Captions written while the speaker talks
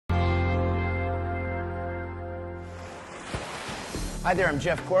Hi there, I'm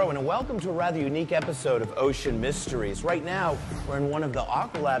Jeff Corwin, and welcome to a rather unique episode of Ocean Mysteries. Right now, we're in one of the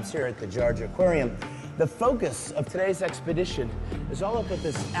aqua labs here at the Georgia Aquarium. The focus of today's expedition is all up at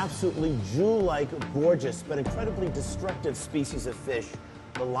this absolutely jewel-like, gorgeous, but incredibly destructive species of fish,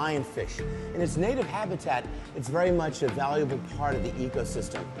 the lionfish. In its native habitat, it's very much a valuable part of the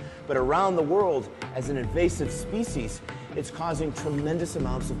ecosystem. But around the world, as an invasive species, it's causing tremendous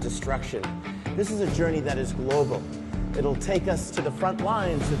amounts of destruction. This is a journey that is global. It'll take us to the front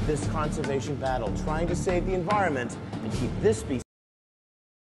lines of this conservation battle, trying to save the environment and keep this species.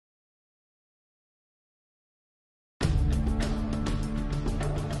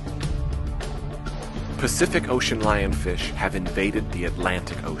 Pacific Ocean lionfish have invaded the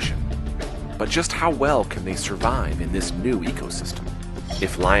Atlantic Ocean. But just how well can they survive in this new ecosystem?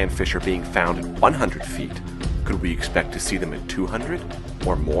 If lionfish are being found at 100 feet, could we expect to see them at 200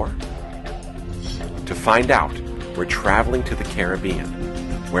 or more? To find out, we're traveling to the Caribbean,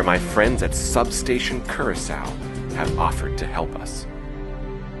 where my friends at Substation Curacao have offered to help us.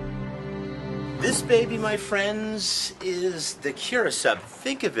 This baby, my friends, is the Curacao.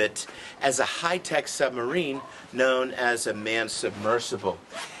 Think of it as a high-tech submarine known as a manned submersible.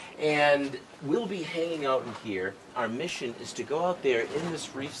 And we'll be hanging out in here. Our mission is to go out there in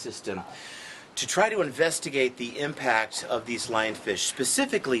this reef system to try to investigate the impact of these lionfish.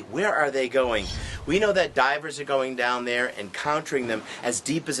 Specifically, where are they going? We know that divers are going down there, encountering them as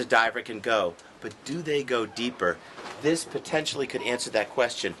deep as a diver can go. But do they go deeper? This potentially could answer that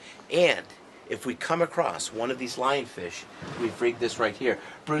question. And if we come across one of these lionfish, we've rigged this right here.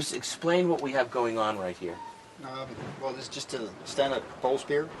 Bruce, explain what we have going on right here. Well, this is just a standard pole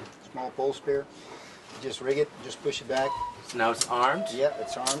spear, small pole spear. You just rig it, just push it back. So now it's armed? Yeah,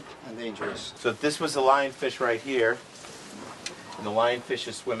 it's armed and dangerous. So if this was a lionfish right here, and the lionfish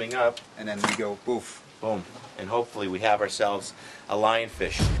is swimming up, And then we go poof. boom, and hopefully we have ourselves a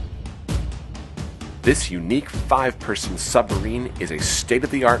lionfish. This unique 5-person submarine is a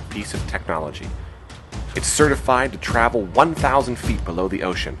state-of-the-art piece of technology. It's certified to travel 1,000 feet below the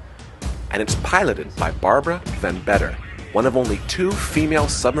ocean, and it's piloted by Barbara Van Better, one of only 2 female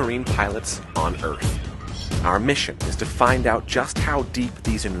submarine pilots on Earth. Our mission is to find out just how deep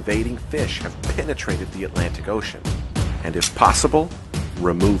these invading fish have penetrated the Atlantic Ocean, and if possible,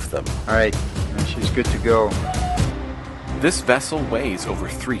 remove them. All right, and she's good to go. This vessel weighs over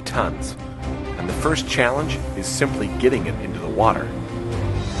 3 tons, and the first challenge is simply getting it into the water.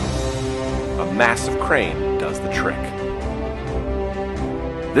 A massive crane does the trick.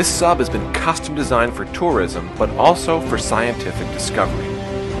 This sub has been custom designed for tourism, but also for scientific discovery.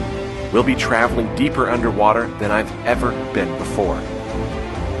 We'll be traveling deeper underwater than I've ever been before.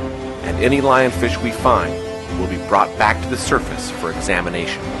 And any lionfish we find will be brought back to the surface for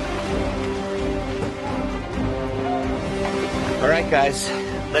examination. All right, guys,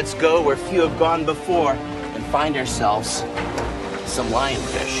 let's go where few have gone before and find ourselves some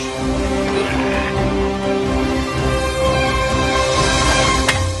lionfish.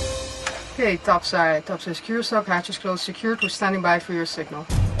 Okay, topside Curacao, hatches closed, secured. We're standing by for your signal.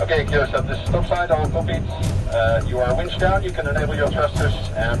 Okay, Curacao, this is topside, all copied. You are winch down, you can enable your thrusters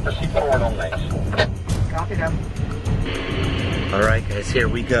and proceed forward on lanes. Copy that. All right, guys, here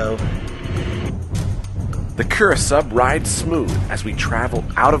we go. The Curacao rides smooth as we travel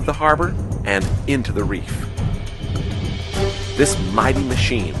out of the harbor and into the reef. This mighty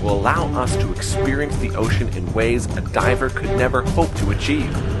machine will allow us to experience the ocean in ways a diver could never hope to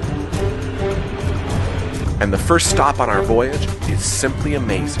achieve. And the first stop on our voyage is simply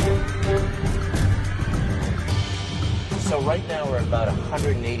amazing. So right now we're about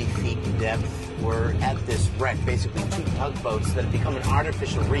 180 feet in depth. We're at this wreck, basically 2 tugboats that have become an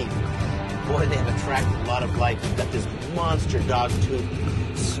artificial reef. Boy, they have attracted a lot of life. We've got this monster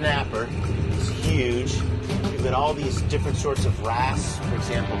dog-tooth snapper. It's huge. We've got all these different sorts of wrasse, for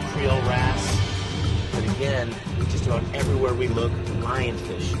example, Creole wrasse. But again, just about everywhere we look,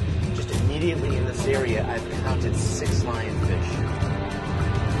 lionfish. Just immediately in this area, I've counted 6 lionfish.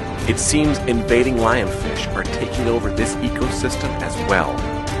 It seems invading lionfish are taking over this ecosystem as well.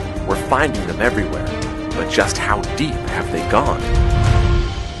 We're finding them everywhere, but just how deep have they gone?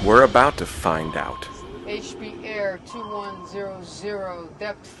 We're about to find out. HB Air 2100,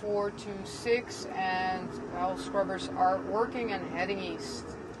 depth 426, and all scrubbers are working and heading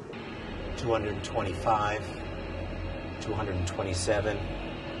east. 225, 227.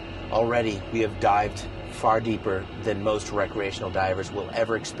 Already, we have dived far deeper than most recreational divers will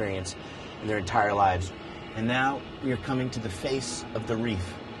ever experience in their entire lives. And now we are coming to the face of the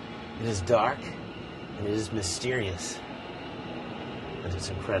reef. It is dark and it is mysterious, but it's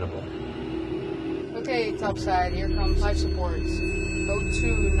incredible. Okay, topside, here comes life supports.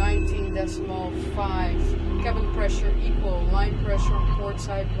 O2 19.5. Cabin pressure equal. Line pressure on port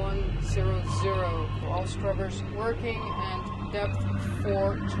side 100. All scrubbers working and depth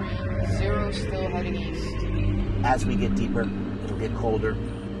 430, still heading east. As we get deeper, it'll get colder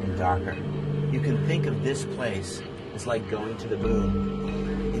and darker. You can think of this place as like going to the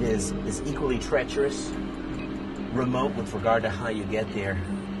moon. It is equally treacherous, remote with regard to how you get there.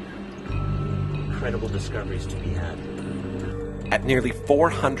 Incredible discoveries to be had. At nearly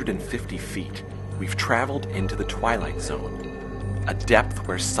 450 feet, we've traveled into the twilight zone, a depth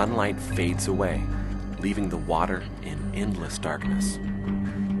where sunlight fades away, leaving the water in endless darkness.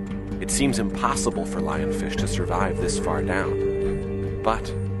 It seems impossible for lionfish to survive this far down, but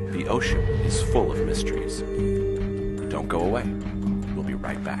the ocean is full of mysteries. Don't go away. We'll be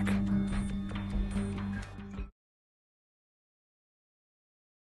right back.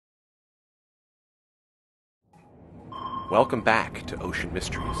 Welcome back to Ocean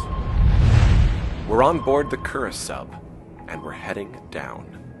Mysteries. We're on board the Curacao, and we're heading down.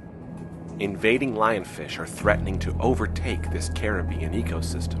 Invading lionfish are threatening to overtake this Caribbean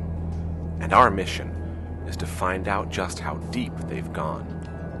ecosystem, and our mission is to find out just how deep they've gone.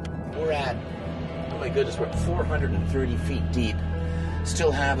 We're at, oh my goodness, we're at 430 feet deep.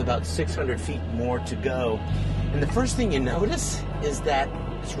 Still have about 600 feet more to go. And the first thing you notice is that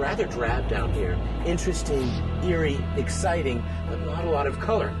it's rather drab down here. Interesting, eerie, exciting, but not a lot of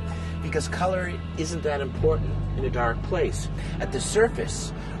color. Because color isn't that important in a dark place. At the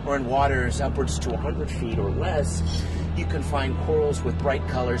surface, or in waters upwards to 100 feet or less, you can find corals with bright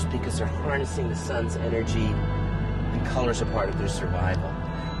colors because they're harnessing the sun's energy, and colors are part of their survival.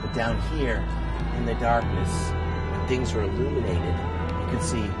 But down here, in the darkness, when things are illuminated, you can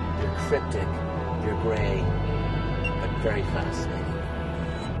see they're cryptic, they're gray, but very fascinating.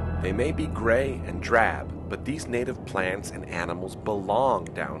 They may be gray and drab, but these native plants and animals belong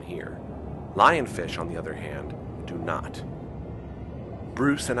down here. Lionfish, on the other hand, do not.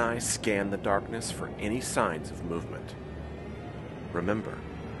 Bruce and I scan the darkness for any signs of movement. Remember,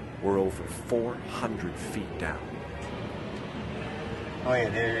 we're over 400 feet down. Oh yeah,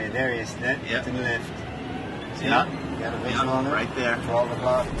 there he is. That Yep. to the left. See? Yeah. Got a visual on it? Right there. 12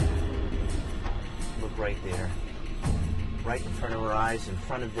 o'clock. Look right there. Right in front of our eyes, in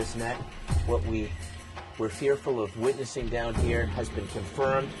front of this net. What we're fearful of witnessing down here has been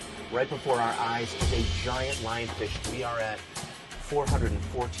confirmed. Right before our eyes is a giant lionfish. We are at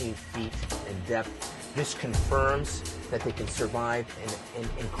 414 feet in depth. This confirms that they can survive in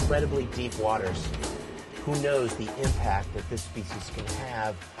incredibly deep waters. Who knows the impact that this species can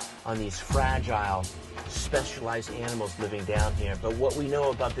have on these fragile, specialized animals living down here. But what we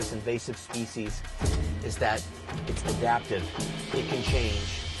know about this invasive species is that it's adaptive. It can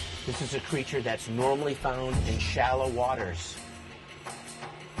change. This is a creature that's normally found in shallow waters.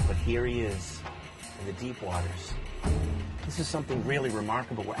 But here he is in the deep waters. This is something really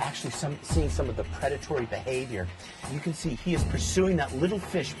remarkable. We're actually seeing some of the predatory behavior. You can see he is pursuing that little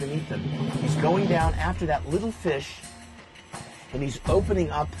fish beneath him. He's going down after that little fish, and he's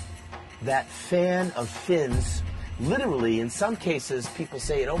opening up that fan of fins. Literally, in some cases, people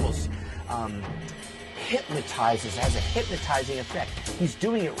say it almost hypnotizes, has a hypnotizing effect. He's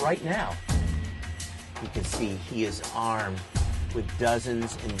doing it right now. You can see he is armed with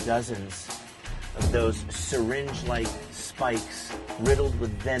dozens and dozens of those syringe-like spikes riddled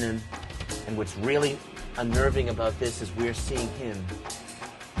with venom. And what's really unnerving about this is we're seeing him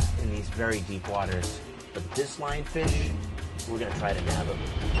in these very deep waters. But this lionfish, we're going to try to nab him.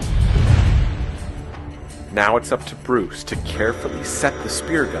 Now it's up to Bruce to carefully set the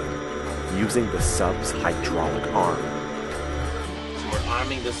spear gun using the sub's hydraulic arm. So we're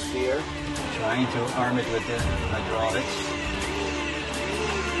arming the sphere. Trying to arm it with the hydraulics.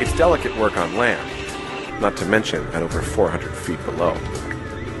 It's delicate work on land, not to mention at over 400 feet below. I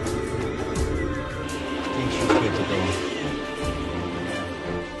think she'll keep it going.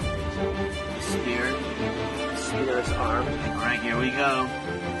 The spear is armed. All right, here we go.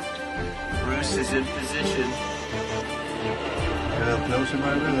 Bruce is in position. A little closer,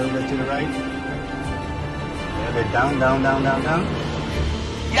 Barbara, a little bit to the right. A little bit down, down, down, down, down.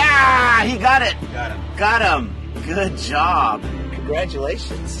 Yeah, he got it. Got him. Got him. Good job.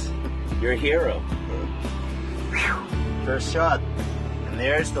 Congratulations. You're a hero. Whew. First shot. And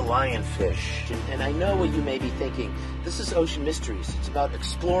there's the lionfish. And I know what you may be thinking. This is Ocean Mysteries. It's about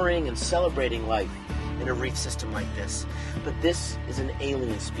exploring and celebrating life in a reef system like this. But this is an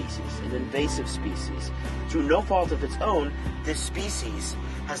alien species, an invasive species. Through no fault of its own, this species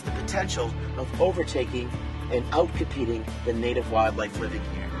has the potential of overtaking and outcompeting the native wildlife living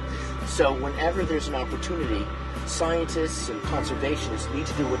here. So whenever there's an opportunity, scientists and conservationists need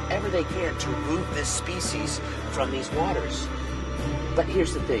to do whatever they can to remove this species from these waters. But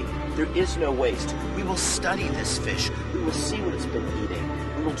here's the thing, there is no waste. We will study this fish. We will see what it's been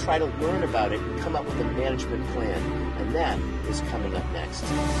eating. We will try to learn about it and come up with a management plan. And that is coming up next.